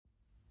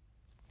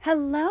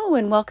Hello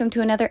and welcome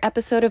to another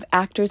episode of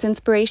Actors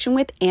Inspiration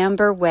with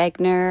Amber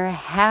Wagner.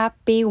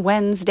 Happy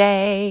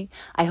Wednesday.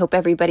 I hope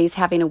everybody's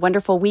having a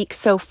wonderful week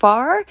so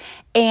far.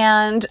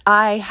 And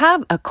I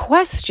have a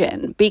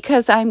question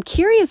because I'm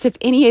curious if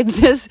any of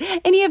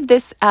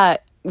this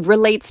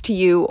relates to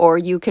you or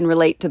you can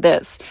relate to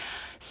this.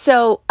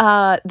 So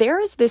there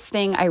is this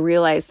thing I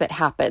realize that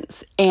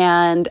happens,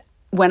 and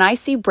when I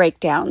see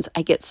breakdowns,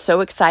 I get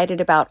so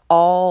excited about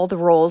all the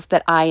roles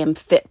that I am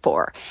fit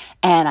for.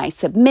 And I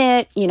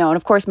submit, and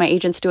of course my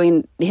agent's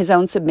doing his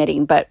own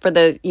submitting, but for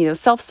the,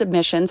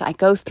 self-submissions, I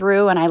go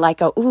through and I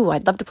go, ooh,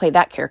 I'd love to play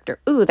that character.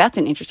 Ooh, that's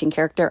an interesting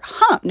character.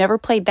 Never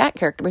played that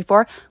character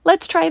before.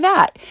 Let's try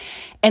that.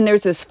 And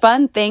there's this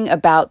fun thing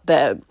about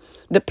the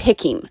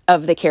picking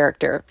of the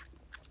character.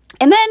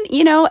 And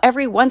then,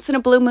 every once in a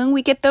blue moon,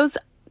 we get the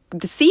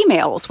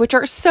C-mails, which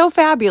are so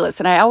fabulous.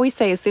 And I always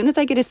say, as soon as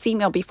I get a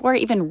C-mail, before I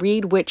even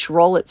read which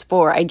role it's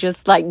for, I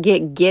just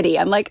get giddy.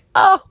 I'm like,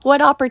 oh,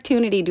 what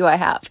opportunity do I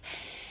have?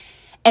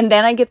 And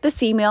then I get the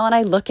C-mail and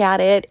I look at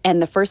it. And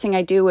the first thing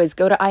I do is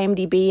go to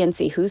IMDb and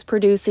see who's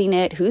producing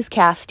it, who's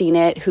casting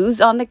it,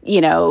 who's on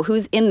the,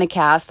 who's in the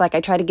cast.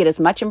 I try to get as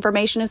much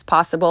information as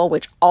possible,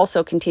 which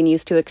also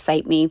continues to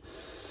excite me.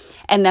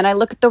 And then I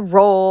look at the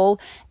role,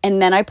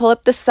 and then I pull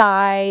up the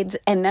sides,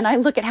 and then I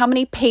look at how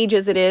many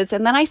pages it is,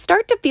 and then I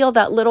start to feel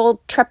that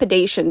little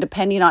trepidation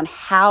depending on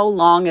how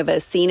long of a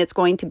scene it's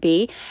going to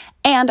be.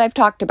 And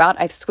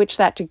I've switched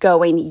that to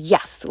going,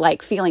 yes,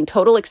 feeling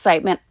total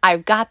excitement.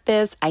 I've got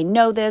this. I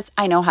know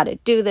how to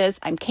do this.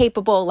 I'm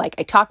capable. I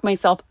talk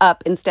myself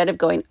up instead of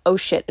going, oh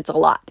shit, it's a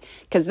lot.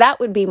 Because that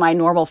would be my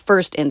normal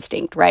first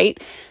instinct,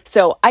 right?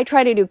 So I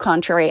try to do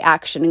contrary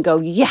action and go,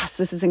 yes,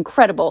 this is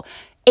incredible.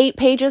 8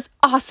 pages,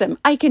 awesome.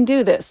 I can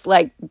do this.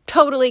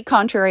 Totally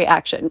contrary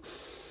action.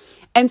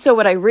 And so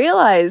what I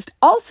realized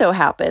also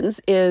happens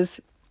is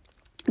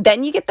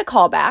then you get the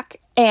callback,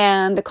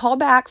 and the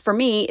callback for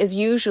me is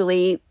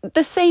usually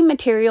the same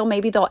material.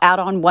 Maybe they'll add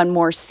on one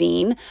more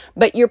scene,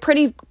 but you're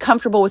pretty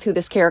comfortable with who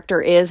this character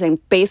is, and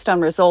based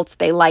on results,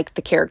 they like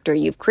the character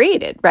you've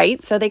created,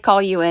 right? So they call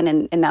you in,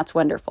 and that's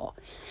wonderful.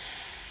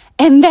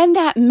 And then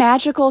that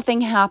magical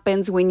thing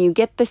happens when you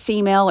get the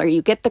C-mail or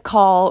you get the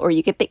call or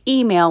you get the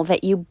email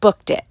that you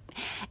booked it.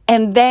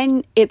 And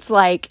then it's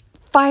like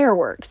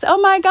fireworks. Oh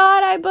my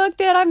God, I booked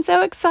it. I'm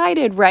so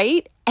excited,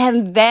 right?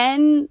 And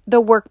then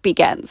the work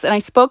begins. And I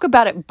spoke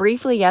about it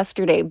briefly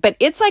yesterday, but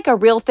it's a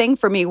real thing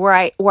for me where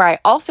I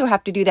also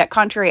have to do that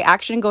contrary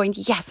action going,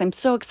 yes, I'm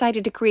so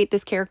excited to create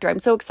this character. I'm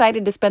so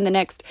excited to spend the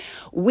next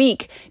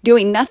week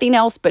doing nothing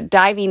else but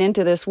diving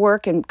into this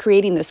work and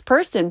creating this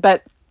person.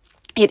 But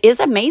it is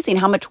amazing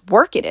how much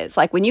work it is.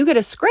 When you get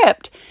a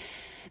script,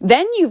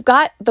 then you've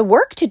got the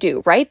work to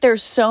do, right?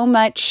 There's so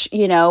much,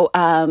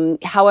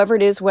 however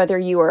it is, whether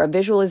you are a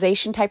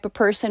visualization type of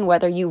person,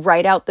 whether you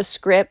write out the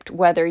script,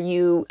 whether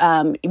you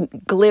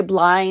glib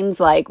lines,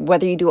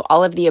 whether you do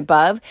all of the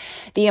above,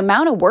 the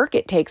amount of work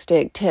it takes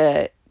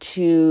to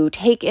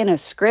take in a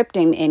script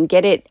and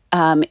get it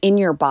in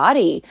your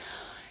body.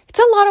 It's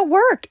a lot of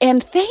work,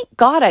 and thank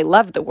God I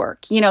love the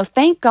work.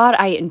 Thank God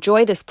I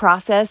enjoy this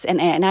process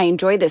and I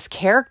enjoy this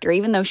character,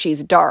 even though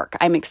she's dark.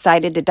 I'm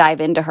excited to dive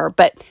into her.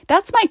 But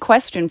that's my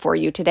question for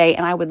you today,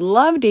 and I would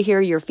love to hear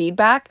your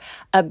feedback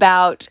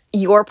about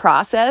your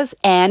process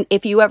and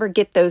if you ever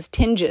get those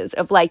tinges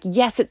of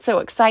yes, it's so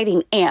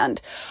exciting,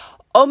 and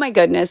oh my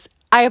goodness,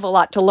 I have a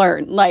lot to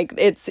learn.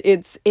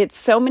 It's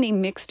so many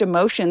mixed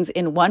emotions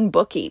in one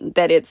booking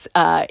that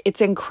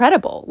it's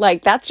incredible.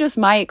 That's just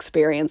my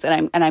experience,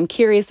 and I'm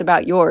curious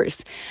about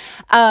yours.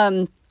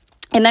 And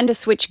then to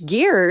switch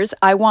gears,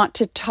 I want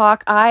to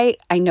talk. I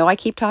know I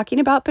keep talking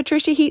about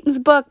Patricia Heaton's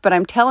book, but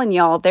I'm telling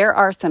y'all there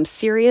are some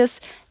serious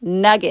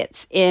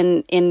nuggets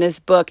in this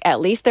book.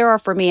 At least there are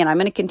for me, and I'm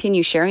going to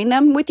continue sharing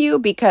them with you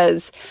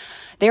because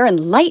they're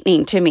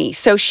enlightening to me.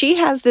 So she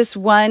has this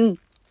one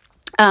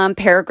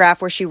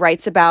paragraph where she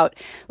writes about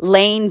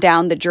laying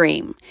down the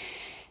dream.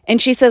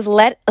 And she says,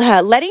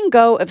 letting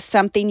go of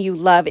something you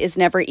love is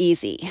never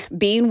easy.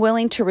 Being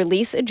willing to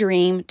release a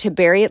dream, to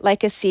bury it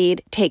like a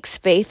seed, takes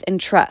faith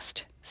and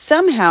trust.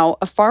 Somehow,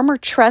 a farmer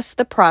trusts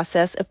the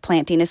process of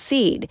planting a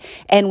seed,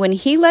 and when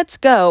he lets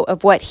go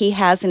of what he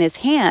has in his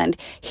hand,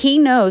 he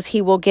knows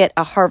he will get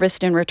a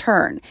harvest in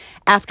return.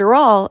 After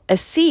all, a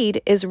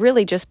seed is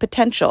really just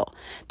potential.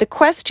 The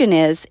question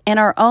is, in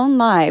our own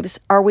lives,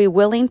 are we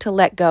willing to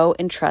let go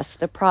and trust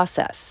the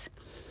process?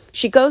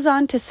 She goes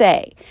on to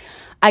say,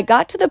 I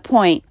got to the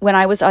point when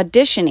I was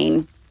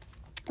auditioning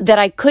that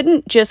I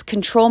couldn't just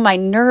control my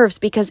nerves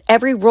because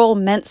every role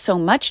meant so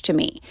much to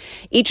me.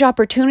 Each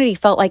opportunity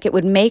felt like it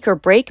would make or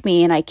break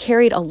me, and I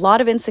carried a lot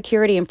of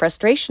insecurity and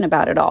frustration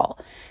about it all.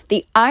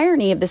 The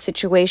irony of the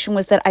situation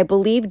was that I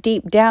believed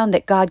deep down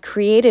that God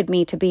created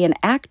me to be an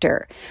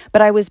actor,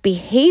 but I was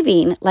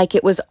behaving like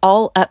it was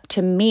all up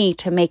to me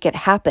to make it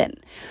happen.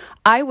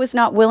 I was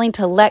not willing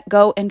to let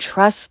go and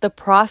trust the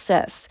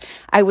process.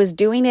 I was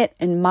doing it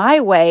in my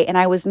way, and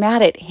I was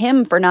mad at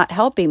him for not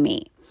helping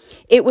me.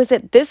 It was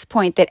at this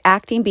point that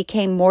acting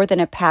became more than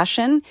a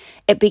passion.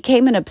 It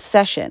became an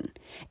obsession.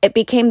 It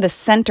became the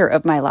center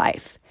of my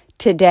life.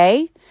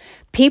 Today,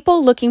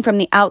 people looking from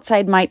the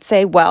outside might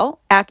say, well,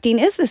 acting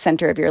is the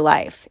center of your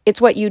life.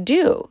 It's what you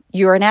do.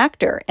 You're an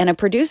actor and a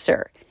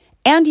producer.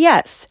 And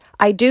yes,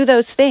 I do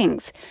those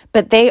things,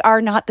 but they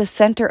are not the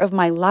center of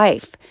my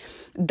life.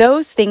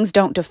 Those things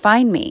don't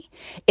define me.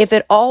 If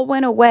it all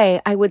went away,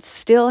 I would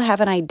still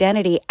have an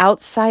identity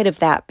outside of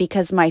that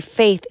because my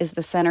faith is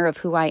the center of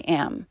who I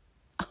am.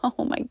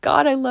 Oh my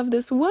God, I love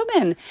this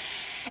woman.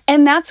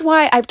 And that's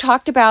why I've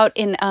talked about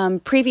in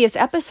previous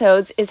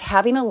episodes is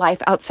having a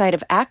life outside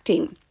of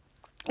acting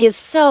is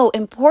so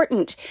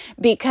important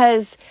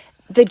because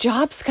the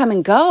jobs come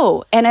and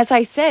go. And as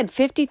I said,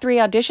 53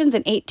 auditions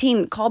and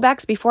 18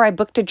 callbacks before I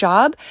booked a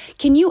job.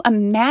 Can you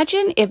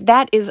imagine if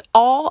that is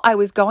all I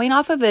was going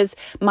off of as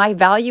my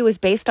value is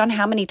based on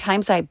how many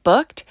times I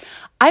booked?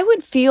 I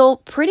would feel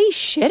pretty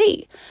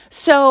shitty.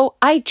 So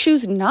I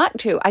choose not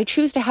to. I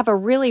choose to have a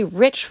really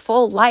rich,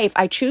 full life.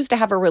 I choose to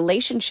have a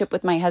relationship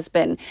with my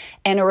husband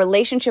and a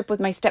relationship with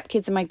my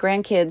stepkids and my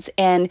grandkids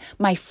and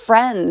my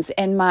friends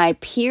and my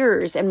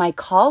peers and my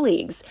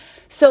colleagues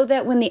so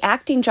that when the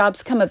acting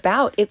jobs come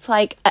about, it's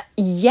like,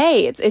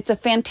 yay, it's a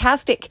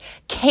fantastic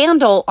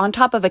candle on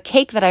top of a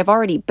cake that I've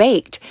already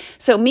baked.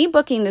 So me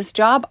booking this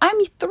job,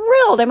 I'm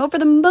thrilled. I'm over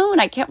the moon.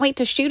 I can't wait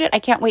to shoot it. I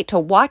can't wait to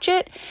watch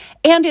it.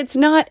 And it's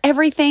not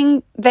everything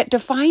that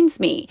defines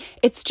me.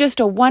 It's just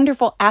a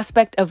wonderful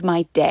aspect of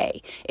my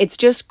day. It's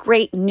just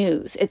great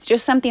news. It's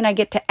just something I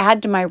get to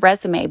add to my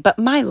resume. But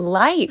my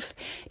life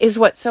is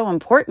what's so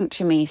important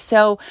to me.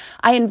 So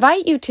I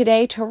invite you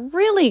today to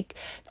really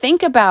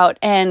think about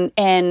and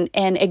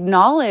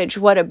acknowledge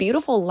what a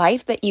beautiful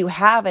life that you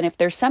have. And if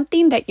there's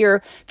something that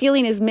you're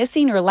feeling is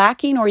missing or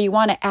lacking or you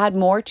want to add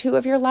more to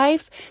of your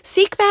life,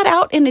 seek that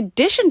out in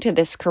addition to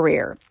this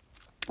career.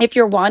 If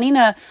you're wanting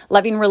a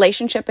loving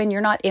relationship and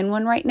you're not in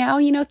one right now,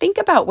 think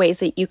about ways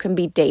that you can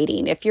be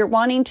dating. If you're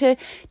wanting to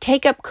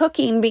take up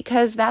cooking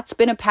because that's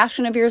been a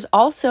passion of yours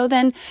also,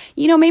 then,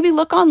 maybe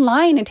look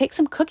online and take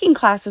some cooking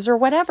classes or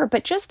whatever,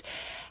 but just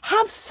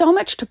have so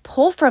much to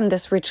pull from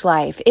this rich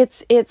life.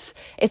 It's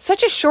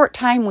such a short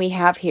time we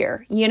have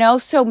here,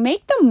 so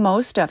make the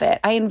most of it.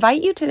 I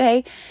invite you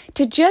today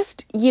to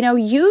just,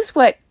 use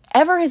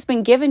whatever has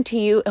been given to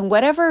you and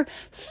whatever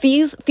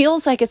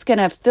feels like it's going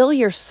to fill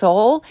your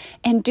soul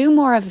and do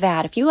more of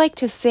that. If you like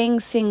to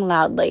sing, sing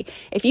loudly.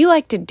 If you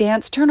like to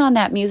dance, turn on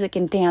that music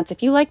and dance.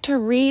 If you like to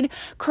read,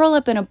 curl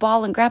up in a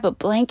ball and grab a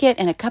blanket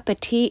and a cup of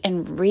tea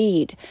and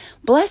read.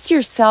 Bless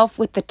yourself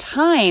with the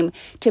time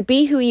to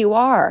be who you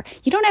are.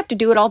 You don't have to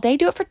do it all day.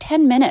 Do it for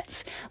 10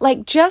 minutes.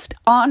 Just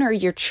honor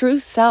your true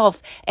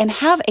self and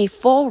have a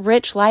full,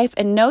 rich life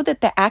and know that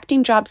the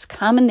acting jobs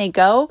come and they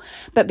go.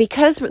 But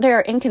because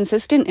they're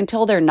inconsistent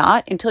until they're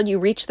not, until you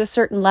reach the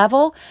certain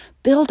level,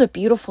 build a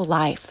beautiful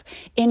life.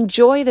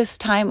 Enjoy this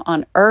time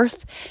on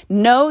earth.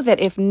 Know that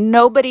if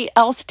nobody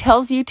else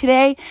tells you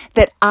today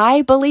that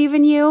I believe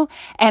in you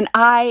and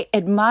I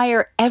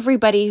admire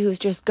everybody who's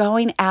just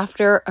going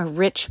after a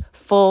rich,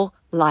 full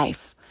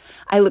life.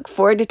 I look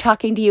forward to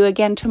talking to you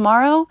again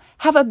tomorrow.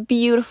 Have a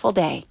beautiful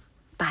day.